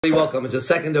Welcome. It's the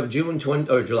 2nd of June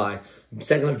 2021.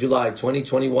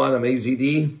 I'm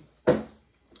AZD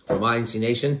from INC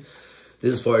Nation.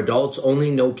 This is for adults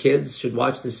only. No kids should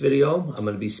watch this video. I'm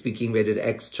going to be speaking rated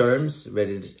X terms.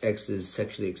 Rated X is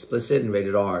sexually explicit, and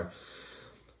rated R,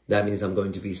 that means I'm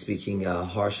going to be speaking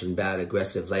harsh and bad,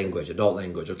 aggressive language, adult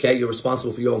language. Okay, you're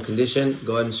responsible for your own condition.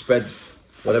 Go ahead and spread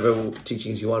whatever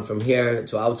teachings you want from here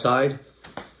to outside.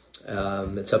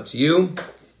 It's up to you.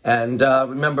 And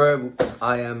remember,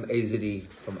 I am AZD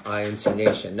from INC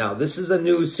Nation. Now, this is a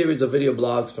new series of video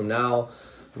blogs from now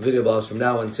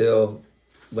until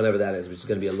whenever that is, which is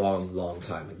going to be a long, long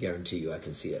time. I guarantee you, I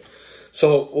can see it.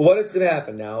 So what is going to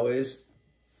happen now is,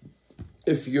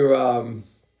 if you're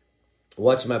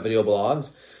watching my video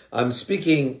blogs, I'm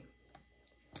speaking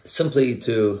simply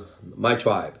to my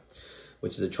tribe,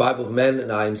 which is a tribe of men in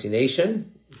INC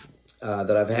Nation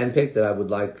that I've handpicked, that I would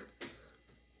like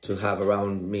to have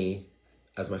around me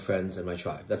as my friends and my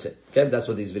tribe. That's it. Okay, that's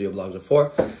what these video blogs are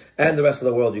for. And the rest of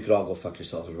the world, you could all go fuck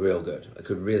yourselves real good. I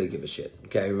could really give a shit.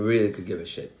 Okay, I really could give a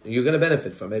shit. You're going to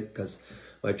benefit from it because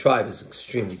my tribe is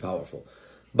extremely powerful.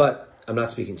 But I'm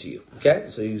not speaking to you. Okay,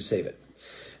 so you save it.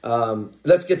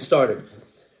 Let's get started.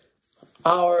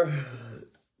 Our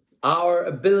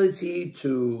ability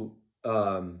to,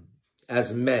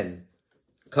 as men,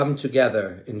 come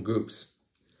together in groups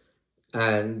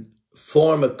and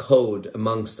form a code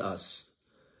amongst us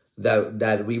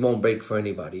that we won't break for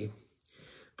anybody,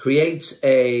 creates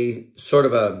a sort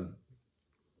of a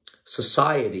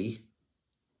society,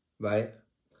 right?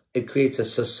 It creates a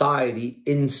society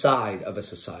inside of a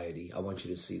society. I want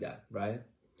you to see that, right?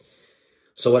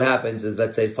 So what happens is,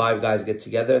 let's say 5 guys get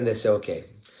together and they say, okay,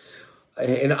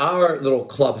 in our little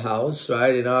clubhouse,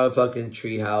 right? In our fucking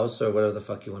tree house, or whatever the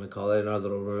fuck you want to call it, in our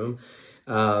little room,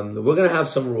 we're going to have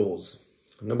some rules.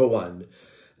 Number one,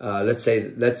 let's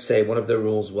say one of the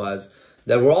rules was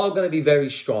that we're all going to be very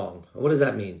strong. What does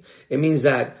that mean? It means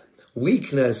that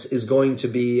weakness is going to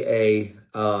be a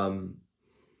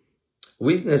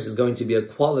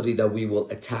quality that we will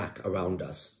attack around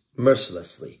us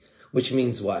mercilessly. Which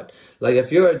means what? Like,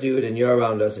 if you're a dude and you're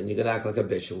around us and you're going to act like a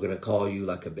bitch, we're going to call you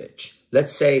like a bitch.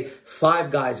 Let's say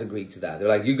 5 guys agreed to that. They're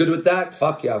like, you good with that?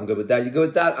 Fuck yeah, I'm good with that. You good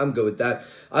with that? I'm good with that.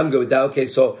 I'm good with that. Okay,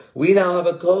 so we now have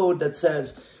a code that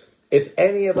says, if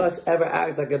any of us ever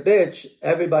acts like a bitch,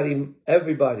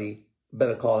 everybody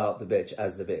better call out the bitch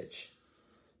as the bitch.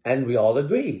 And we all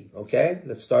agree, okay?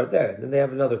 Let's start there. Then they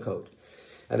have another code.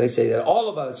 And they say that all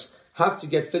of us have to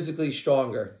get physically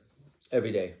stronger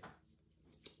every day,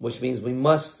 which means we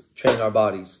must train our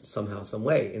bodies somehow, some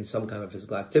way, in some kind of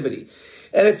physical activity.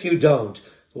 And if you don't,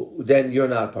 then you're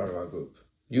not part of our group.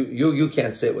 You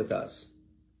can't sit with us.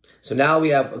 So now we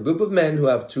have a group of men who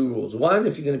have 2 rules. 1,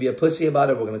 if you're going to be a pussy about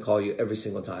it, we're going to call you every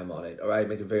single time on it. All right?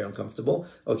 Make it very uncomfortable.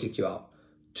 Or kick you out.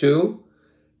 2,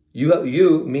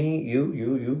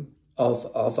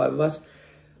 all 5 of us,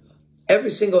 every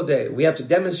single day, we have to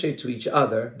demonstrate to each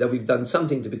other that we've done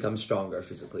something to become stronger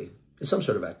physically. In some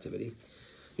sort of activity.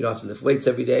 You don't have to lift weights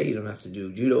every day. You don't have to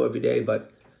do judo every day.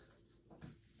 But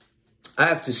I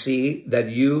have to see that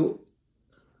you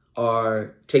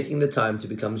are taking the time to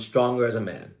become stronger as a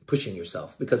man, pushing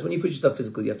yourself. Because when you push yourself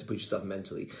physically, you have to push yourself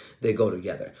mentally. They go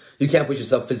together. You can't push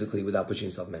yourself physically without pushing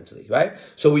yourself mentally, right?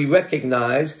 So we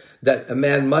recognize that a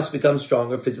man must become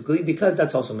stronger physically, because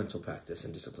that's also mental practice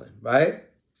and discipline, right?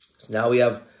 So now we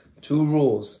have 2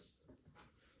 rules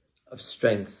of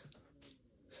strength.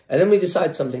 And then we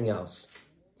decide something else.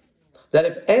 That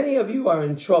if any of you are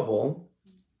in trouble,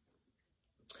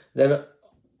 then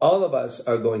all of us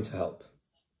are going to help.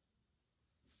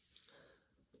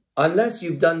 Unless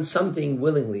you've done something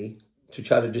willingly to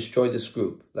try to destroy this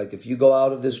group. Like, if you go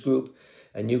out of this group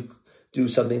and you do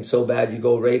something so bad, you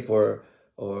go rape or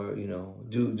you know,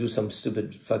 do some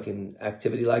stupid fucking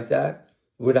activity like that,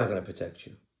 we're not going to protect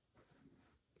you.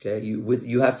 Okay?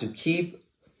 You have to keep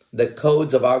the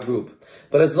codes of our group.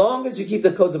 But as long as you keep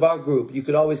the codes of our group, you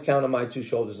could always count on my 2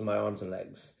 shoulders and my arms and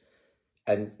legs.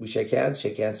 And we shake hands,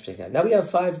 shake hands, shake hands. Now we have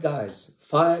 5 guys,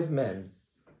 5 men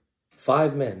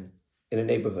in a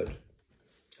neighborhood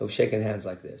who've shaken hands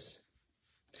like this.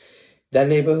 That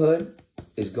neighborhood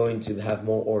is going to have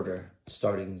more order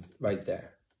starting right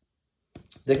there.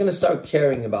 They're going to start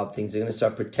caring about things. They're going to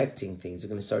start protecting things. They're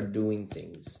going to start doing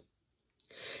things.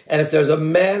 And if there's a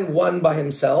man, one by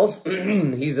himself,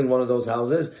 he's in one of those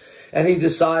houses, and he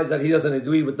decides that he doesn't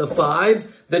agree with the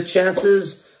 5, the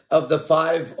chances of the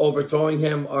 5 overthrowing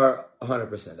him are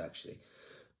 100% actually.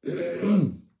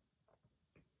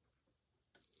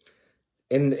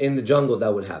 In the jungle,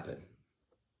 that would happen.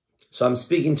 So I'm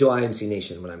speaking to IMC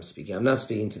Nation when I'm speaking. I'm not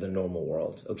speaking to the normal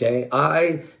world, okay?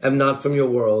 I am not from your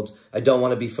world. I don't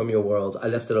want to be from your world. I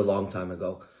left it a long time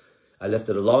ago. I left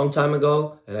it a long time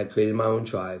ago, and I created my own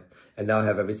tribe. And now I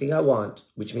have everything I want,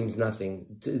 which means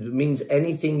nothing. It means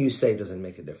anything you say doesn't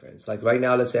make a difference. Like right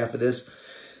now, let's say after this,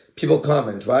 people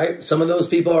comment, right? Some of those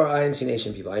people are IMC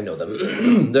Nation people. I know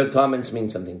them. Their comments mean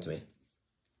something to me.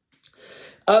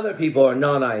 Other people are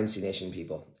non-IMC Nation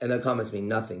people, and their comments mean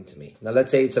nothing to me. Now,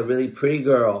 let's say it's a really pretty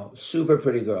girl, super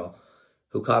pretty girl,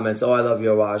 who comments, oh, I love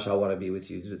your wash, I want to be with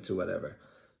you, to whatever.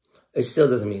 It still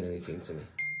doesn't mean anything to me.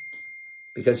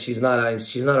 Because she's not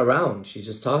around, she's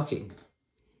just talking.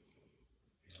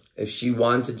 If she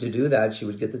wanted to do that, she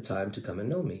would get the time to come and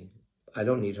know me. I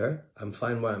don't need her. I'm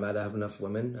fine where I'm at. I have enough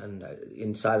women, and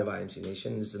inside of IMC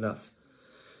Nation is enough.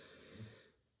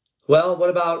 Well, what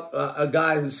about a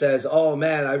guy who says, oh,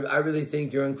 man, I really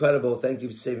think you're incredible. Thank you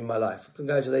for saving my life.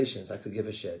 Congratulations. I could give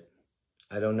a shit.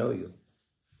 I don't know you.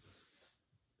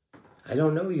 I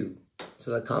don't know you.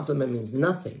 So that compliment means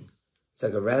nothing. It's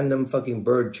like a random fucking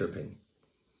bird chirping.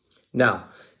 Now,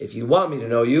 if you want me to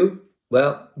know you,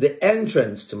 well, the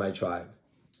entrance to my tribe,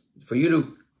 for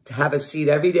you to have a seat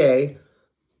every day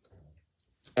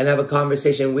and have a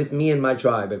conversation with me and my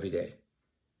tribe every day.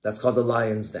 That's called the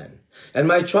Lion's Den. And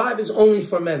my tribe is only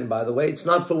for men, by the way. It's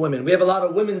not for women. We have a lot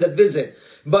of women that visit.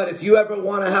 But if you ever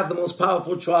want to have the most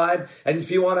powerful tribe, and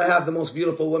if you want to have the most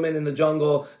beautiful women in the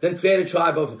jungle, then create a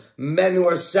tribe of men who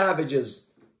are savages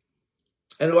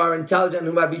and who are intelligent,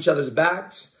 who have each other's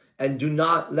backs, and do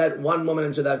not let one woman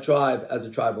into that tribe as a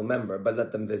tribal member, but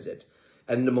let them visit.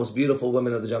 And the most beautiful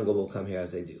women of the jungle will come here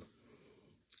as they do.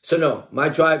 So no, my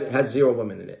tribe has 0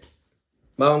 women in it.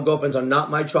 My own girlfriends are not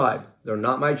my tribe. They're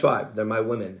not my tribe. They're my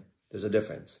women. There's a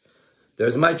difference.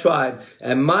 There's my tribe,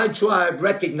 and my tribe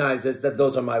recognizes that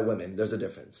those are my women. There's a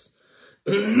difference.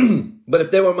 But if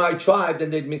they were my tribe,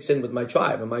 then they'd mix in with my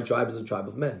tribe, and my tribe is a tribe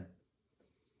of men.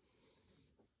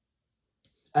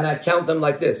 And I count them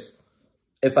like this.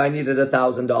 If I needed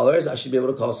 $1,000, I should be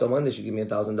able to call someone. They should give me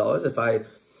 $1,000. If I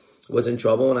was in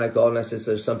trouble and I called and I said,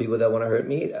 there's some people that want to hurt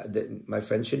me, my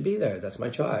friends should be there. That's my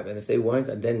tribe. And if they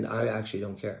weren't, then I actually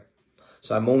don't care.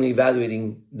 So I'm only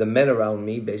evaluating the men around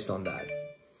me based on that.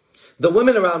 The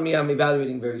women around me, I'm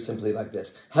evaluating very simply like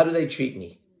this. How do they treat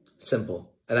me?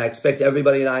 Simple. And I expect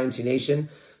everybody in IMC Nation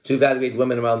to evaluate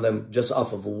women around them just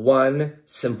off of one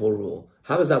simple rule.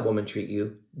 How does that woman treat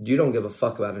you? You don't give a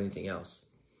fuck about anything else.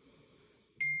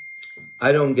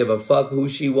 I don't give a fuck who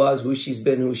she was, who she's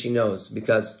been, who she knows,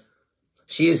 because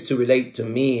she is to relate to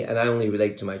me, and I only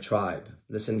relate to my tribe.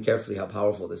 Listen carefully how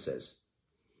powerful this is.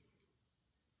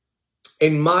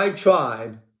 In my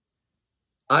tribe,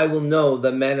 I will know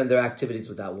the men and their activities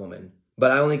with that woman.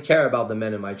 But I only care about the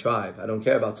men in my tribe. I don't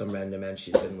care about some random man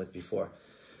she's been with before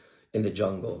in the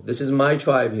jungle. This is my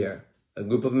tribe here, a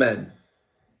group of men.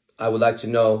 I would like to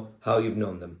know how you've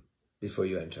known them before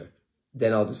you enter.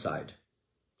 Then I'll decide.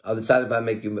 I'll decide if I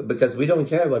make you, because we don't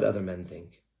care what other men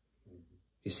think.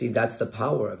 You see, that's the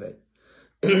power of it.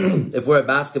 If we're a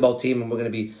basketball team and we're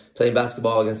going to be playing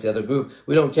basketball against the other group,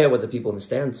 we don't care what the people in the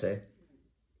stands say.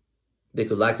 They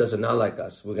could like us or not like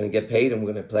us. We're going to get paid and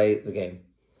we're going to play the game.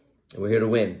 And we're here to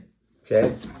win.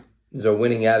 Okay? These are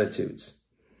winning attitudes.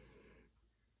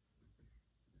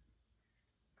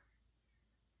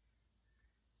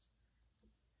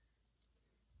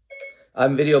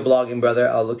 I'm video blogging, brother.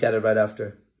 I'll look at it right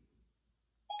after.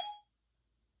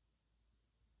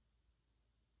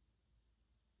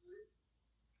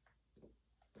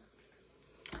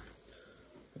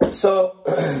 So,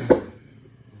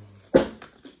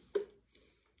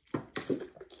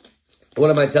 what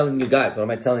am I telling you guys? What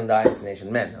am I telling the IMC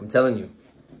Nation men? I'm telling you.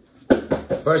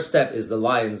 First step is the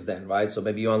Lion's Den, right? So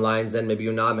maybe you're on Lion's Den, maybe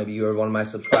you're not. Maybe you're one of my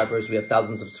subscribers. We have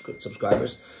thousands of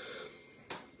subscribers.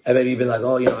 And maybe you've been like,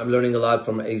 oh, you know, I'm learning a lot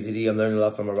from AZD. I'm learning a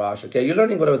lot from Arash. Okay, you're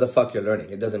learning whatever the fuck you're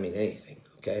learning. It doesn't mean anything.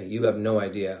 Okay, you have no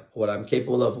idea what I'm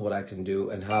capable of, what I can do,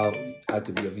 and how I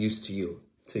could be of use to you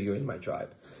in my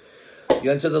tribe. You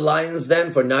enter the Lion's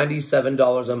Den for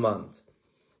 $97 a month.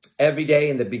 Every day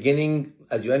in the beginning,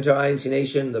 as you enter IMC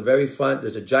Nation, the very front,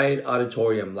 there's a giant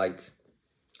auditorium like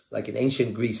in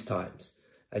ancient Greece times.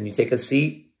 And you take a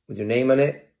seat with your name on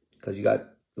it, because you got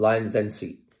Lion's Den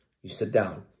seat. You sit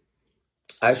down.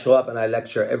 I show up and I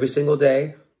lecture every single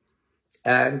day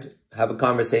and have a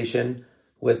conversation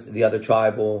with the other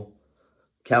tribal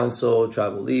council,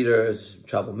 tribal leaders,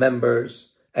 tribal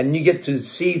members. And you get to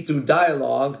see through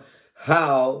dialogue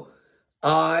how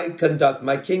I conduct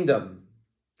my kingdom,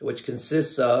 which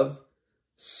consists of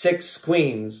 6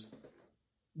 queens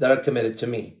that are committed to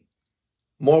me.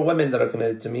 More women that are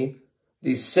committed to me.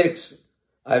 These 6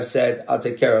 I've said I'll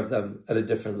take care of them at a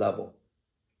different level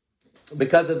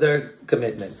because of their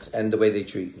commitment and the way they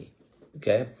treat me.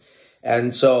 Okay?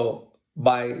 And so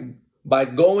by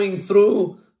going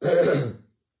through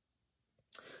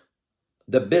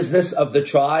the business of the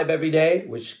tribe every day,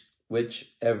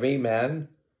 which every man,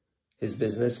 his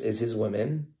business is his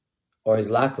women, or his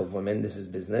lack of women, this is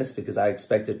business, because I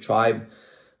expect a tribe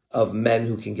of men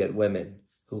who can get women,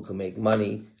 who can make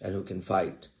money, and who can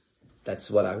fight.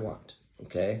 That's what I want,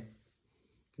 okay?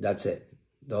 That's it.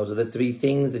 Those are the three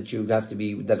things that you have to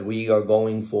be, that we are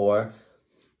going for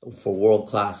world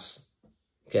class,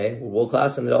 okay? We're world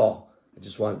class in it all. I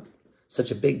just want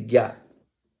such a big gap,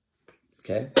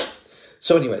 okay?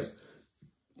 So anyways,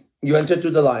 you enter through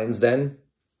the lines then.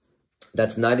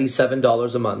 That's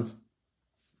 $97 a month.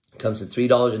 Comes to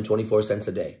 $3.24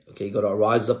 a day. Okay, you go to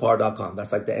arisesapar.com.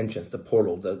 That's like the entrance, the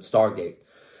portal, the Stargate.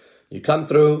 You come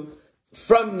through.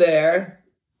 From there,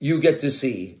 you get to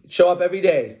see. Show up every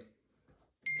day.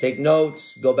 Take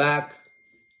notes. Go back.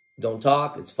 Don't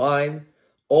talk. It's fine.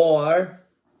 Or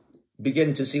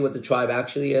begin to see what the tribe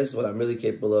actually is, what I'm really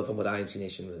capable of, and what IMC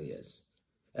Nation really is.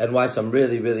 And why some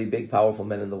really, really big, powerful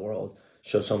men in the world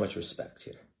show so much respect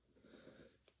here.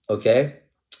 Okay?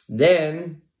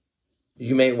 Then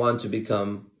you may want to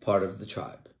become part of the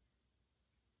tribe.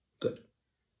 Good.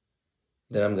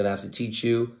 Then I'm going to have to teach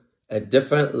you a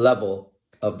different level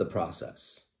of the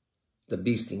process, the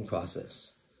beasting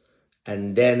process.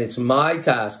 And then it's my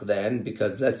task then,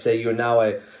 because let's say you're now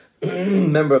a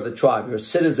member of the tribe, you're a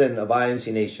citizen of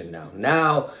IMC Nation now.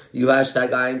 Now you hashtag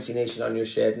IMC Nation on your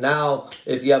shit. Now,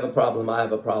 if you have a problem, I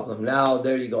have a problem. Now,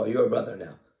 there you go. You're a brother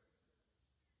now.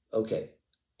 Okay.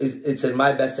 It's in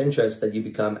my best interest that you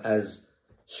become as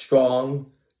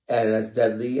strong and as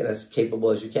deadly and as capable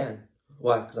as you can.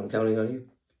 Why? Because I'm counting on you.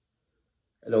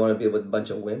 I don't want to deal with a bunch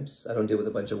of wimps. I don't deal with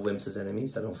a bunch of wimps as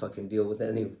enemies. I don't fucking deal with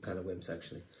any kind of wimps,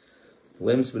 actually.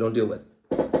 Wimps we don't deal with.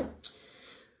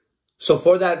 So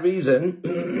for that reason,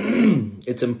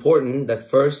 it's important that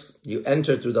first you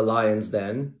enter through the lions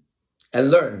then and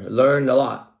learn a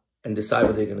lot and decide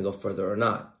whether you're going to go further or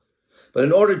not. But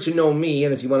in order to know me,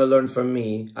 and if you want to learn from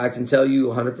me, I can tell you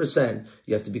 100%,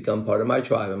 you have to become part of my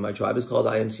tribe. And my tribe is called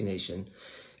IMC Nation.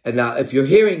 And now, if you're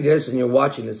hearing this and you're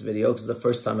watching this video, because it's the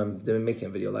first time I'm making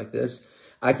a video like this,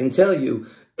 I can tell you,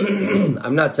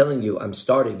 I'm not telling you I'm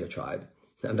starting a tribe.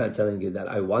 I'm not telling you that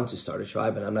I want to start a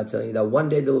tribe. And I'm not telling you that one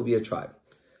day there will be a tribe.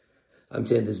 I'm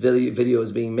telling you this video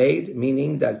is being made,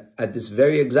 meaning that at this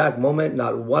very exact moment,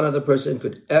 not one other person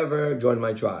could ever join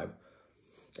my tribe.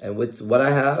 And with what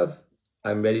I have,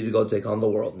 I'm ready to go take on the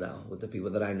world now with the people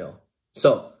that I know.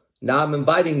 So now I'm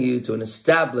inviting you to an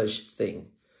established thing.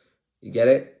 You get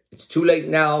it? It's too late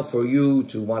now for you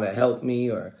to want to help me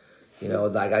or, you know,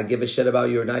 like I give a shit about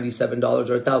your $97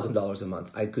 or $1,000 a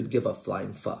month. I could give a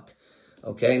flying fuck.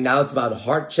 Okay? Now it's about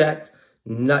heart check,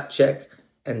 nut check,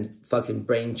 and fucking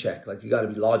brain check. Like you got to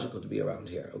be logical to be around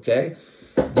here. Okay?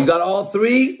 You got all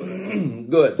three?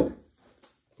 Good.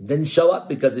 Then show up,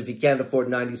 because if you can't afford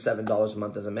 $97 a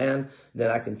month as a man, then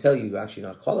I can tell you're actually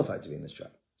not qualified to be in this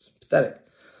tribe. It's pathetic.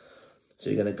 So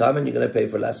you're going to come and you're going to pay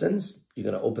for lessons. You're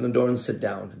going to open the door and sit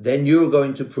down. Then you're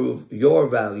going to prove your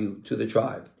value to the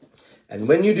tribe. And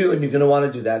when you do, and you're going to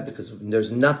want to do that, because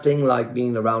there's nothing like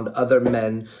being around other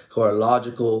men who are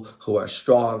logical, who are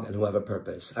strong, and who have a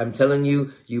purpose. I'm telling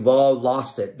you, you've all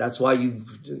lost it. That's why you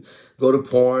go to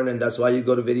porn, and that's why you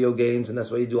go to video games, and that's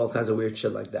why you do all kinds of weird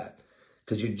shit like that.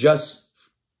 Because you're just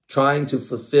trying to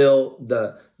fulfill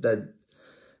the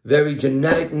very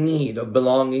genetic need of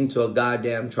belonging to a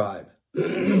goddamn tribe.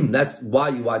 That's why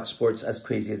you watch sports as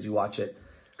crazy as you watch it.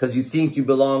 Because you think you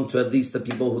belong to at least the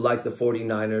people who like the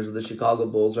 49ers or the Chicago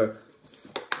Bulls.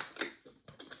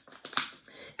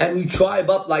 And you tribe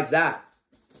up like that.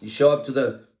 You show up to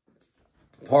the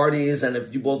parties, and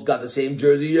if you both got the same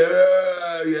jersey,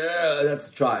 yeah, that's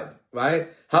the tribe, right?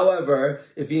 However,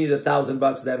 if you need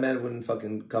 $1,000, that man wouldn't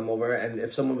fucking come over. And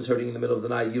if someone was hurting in the middle of the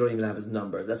night, you don't even have his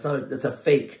number. That's a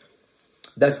fake.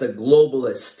 That's the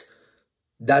globalist.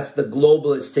 That's the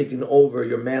globalist taking over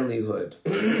your manlyhood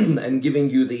and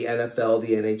giving you the NFL,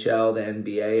 the NHL, the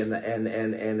NBA, and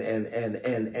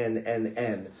the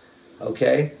N.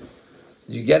 Okay?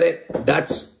 You get it?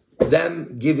 That's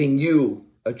them giving you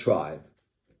a tribe.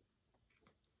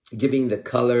 Giving the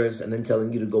colors and then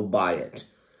telling you to go buy it.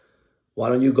 Why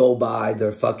don't you go buy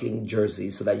their fucking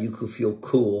jerseys so that you could feel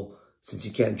cool, since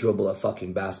you can't dribble a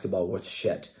fucking basketball worth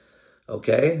shit?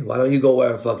 Okay? Why don't you go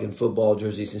wear a fucking football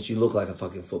jersey since you look like a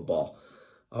fucking football?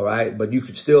 All right? But you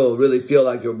could still really feel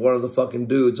like you're one of the fucking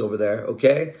dudes over there.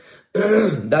 Okay?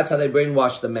 That's how they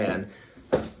brainwash the man.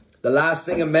 The last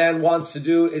thing a man wants to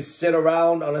do is sit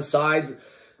around on a side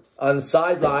on the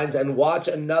sidelines and watch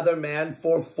another man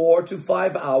for 4 to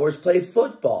 5 hours play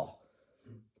football.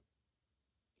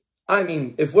 I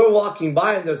mean, if we're walking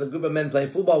by and there's a group of men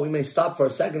playing football, we may stop for a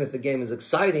second if the game is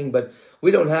exciting, but we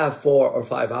don't have 4 or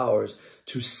 5 hours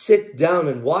to sit down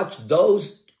and watch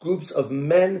those groups of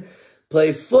men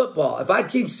play football. If I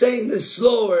keep saying this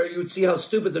slower, you'd see how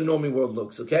stupid the normie world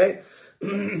looks, okay?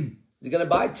 They're going to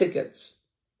buy tickets.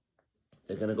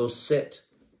 They're going to go sit.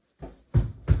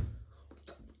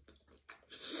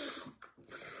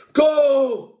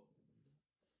 Go!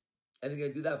 And they're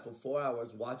going to do that for 4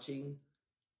 hours watching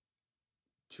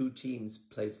 2 teams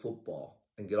play football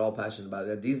and get all passionate about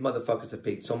it. And these motherfuckers have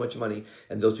paid so much money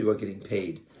and those people are getting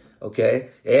paid, okay?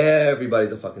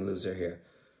 Everybody's a fucking loser here,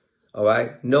 all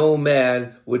right? No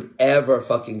man would ever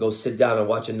fucking go sit down and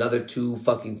watch another 2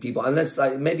 fucking people. Unless,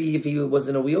 like, maybe if he was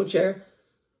in a wheelchair,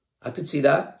 I could see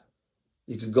that.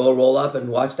 You could go roll up and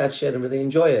watch that shit and really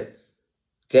enjoy it,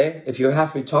 okay? If you're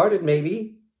half retarded,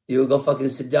 maybe you'll go fucking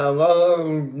sit down,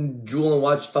 drool and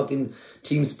watch fucking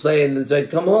teams play. And it's like,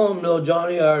 come home, no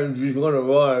Johnny Irons, you're going to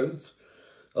watch.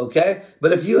 Okay?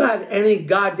 But if you had any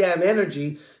goddamn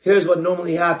energy, here's what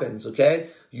normally happens,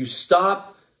 okay? You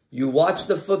stop, you watch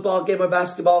the football game or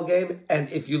basketball game, and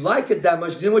if you like it that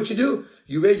much, you know what you do?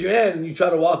 You raise your hand and you try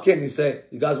to walk in and you say,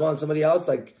 you guys want somebody else?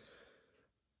 Like,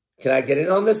 can I get in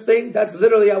on this thing? That's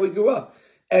literally how we grew up.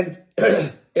 And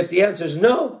if the answer is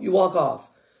no, you walk off.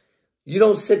 You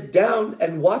don't sit down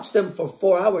and watch them for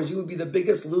 4 hours. You would be the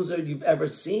biggest loser you've ever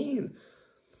seen.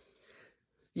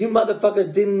 You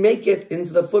motherfuckers didn't make it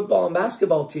into the football and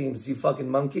basketball teams, you fucking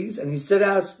monkeys. And you sit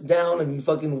ass down and you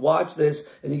fucking watch this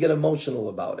and you get emotional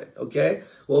about it, okay?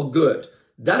 Well, good.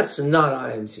 That's not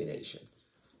IMC Nation.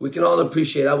 We can all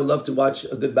appreciate, I would love to watch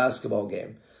a good basketball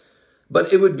game.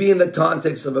 But it would be in the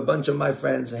context of a bunch of my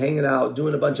friends hanging out,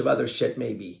 doing a bunch of other shit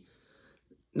maybe.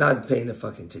 Not paying a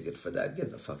fucking ticket for that. Get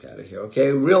the fuck out of here,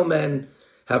 okay? Real men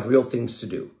have real things to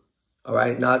do, all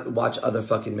right? Not watch other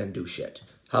fucking men do shit.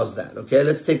 How's that, okay?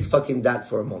 Let's take fucking that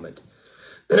for a moment.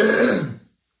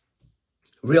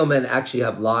 Real men actually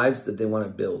have lives that they want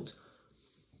to build.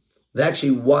 They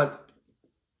actually want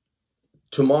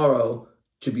tomorrow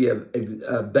to be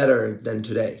a better than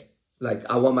today. Like,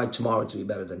 I want my tomorrow to be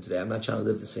better than today. I'm not trying to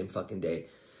live the same fucking day.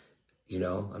 You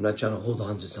know, I'm not trying to hold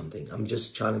on to something. I'm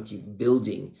just trying to keep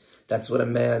building. That's what a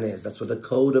man is. That's what the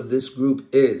code of this group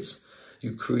is.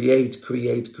 You create,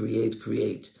 create, create,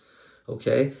 create.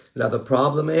 Okay? Now, the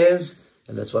problem is,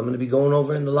 and that's what I'm going to be going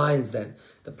over in the lines then.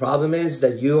 The problem is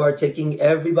that you are taking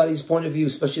everybody's point of view,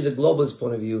 especially the globalist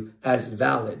point of view, as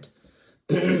valid.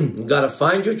 You got to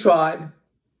find your tribe,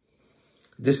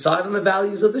 decide on the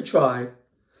values of the tribe,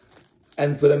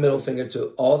 and put a middle finger to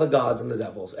all the gods and the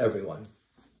devils, everyone.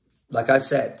 Like I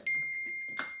said,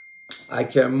 I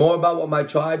care more about what my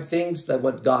tribe thinks than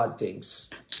what God thinks.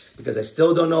 Because I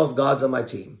still don't know if God's on my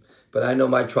team. But I know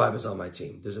my tribe is on my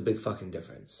team. There's a big fucking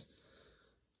difference.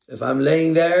 If I'm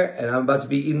laying there and I'm about to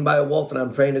be eaten by a wolf and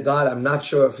I'm praying to God, I'm not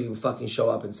sure if he will fucking show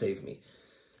up and save me.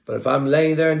 But if I'm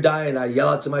laying there and dying, I yell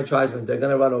out to my tribesmen, they're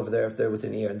going to run over there if they're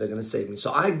within ear and they're going to save me.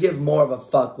 So I give more of a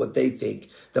fuck what they think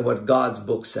than what God's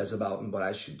book says about and what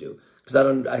I should do.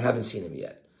 Because I haven't seen him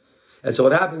yet. And so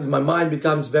what happens, my mind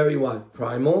becomes very what?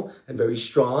 Primal and very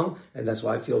strong. And that's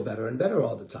why I feel better and better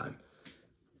all the time.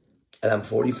 And I'm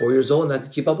 44 years old and I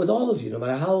can keep up with all of you, no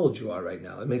matter how old you are right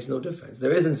now. It makes no difference.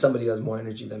 There isn't somebody who has more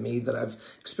energy than me that I've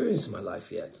experienced in my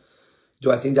life yet.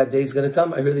 Do I think that day is going to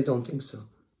come? I really don't think so.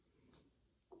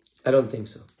 I don't think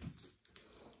so.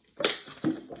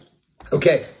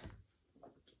 Okay.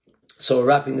 So we're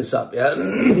wrapping this up, yeah?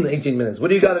 18 minutes. What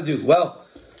do you got to do? Well,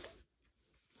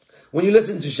 when you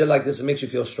listen to shit like this, it makes you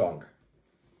feel stronger.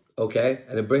 Okay?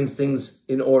 And it brings things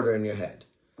in order in your head.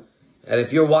 And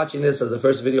if you're watching this as the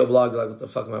first video blog, like, what the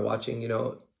fuck am I watching? You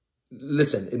know,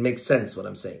 listen, it makes sense what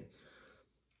I'm saying.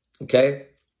 Okay?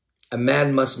 A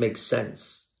man must make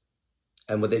sense.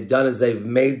 And what they've done is they've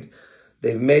made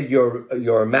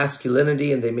your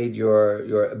masculinity and they made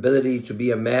your ability to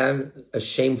be a man a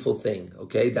shameful thing.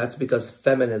 Okay? That's because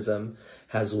feminism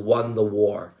has won the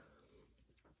war.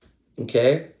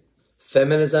 Okay?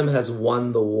 Feminism has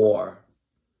won the war.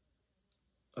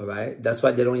 All right? That's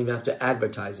why they don't even have to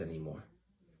advertise anymore.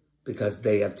 Because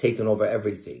they have taken over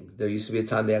everything. There used to be a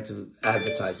time they had to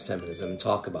advertise feminism and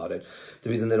talk about it. The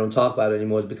reason they don't talk about it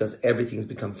anymore is because everything's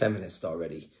become feminist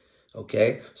already.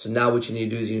 Okay? So now what you need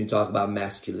to do is you need to talk about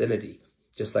masculinity.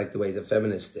 Just like the way the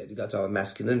feminists did. You got to talk about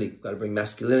masculinity. You got to bring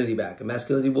masculinity back. And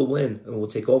masculinity will win and will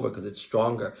take over because it's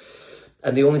stronger.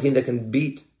 And the only thing that can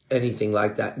beat anything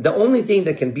like that, the only thing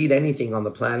that can beat anything on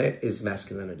the planet is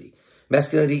masculinity.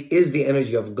 Masculinity is the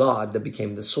energy of God that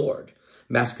became the sword.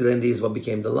 Masculinity is what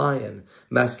became the lion.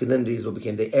 Masculinity is what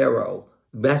became the arrow.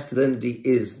 Masculinity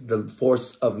is the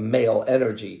force of male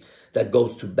energy that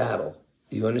goes to battle.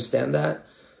 Do you understand that?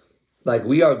 Like,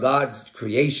 we are God's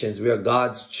creations. We are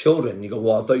God's children. You go,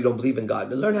 well, I thought you don't believe in God.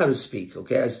 Then learn how to speak,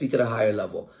 okay? I speak at a higher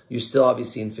level. You're still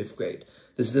obviously in 5th grade.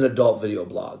 This is an adult video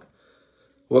blog.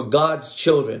 We're God's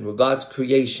children. We're God's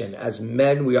creation. As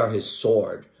men, we are his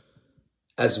sword.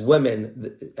 As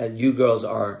women, and you girls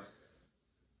are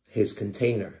his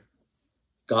container.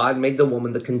 God made the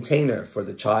woman the container for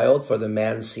the child, for the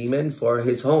man's semen, for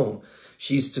his home.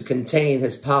 She's to contain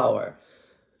his power.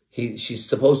 She's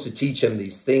supposed to teach him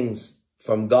these things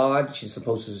from God. She's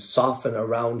supposed to soften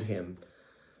around him.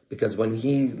 Because when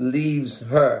he leaves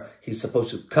her, he's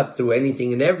supposed to cut through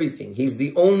anything and everything. He's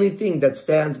the only thing that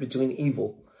stands between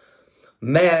evil.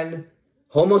 Man,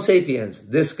 Homo sapiens,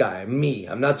 this guy, me.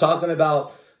 I'm not talking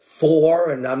about Thor,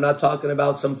 and I'm not talking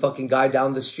about some fucking guy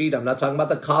down the street. I'm not talking about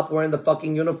the cop wearing the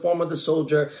fucking uniform or the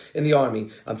soldier in the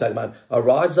army. I'm talking about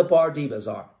Araj Zapar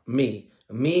Divazar, me.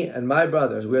 Me and my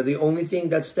brothers, we're the only thing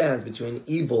that stands between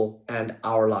evil and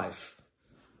our life.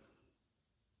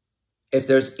 If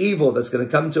there's evil that's going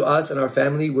to come to us and our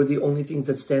family, we're the only things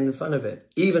that stand in front of it.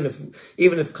 Even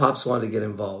if cops want to get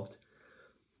involved.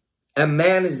 And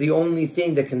man is the only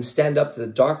thing that can stand up to the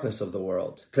darkness of the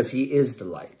world, because he is the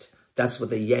light. That's what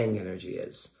the yang energy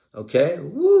is. Okay?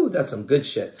 Woo, that's some good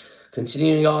shit.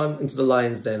 Continuing on into the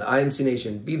Lions Den. IMC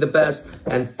Nation, be the best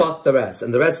and fuck the rest.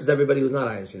 And the rest is everybody who's not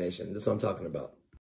IMC Nation. That's what I'm talking about.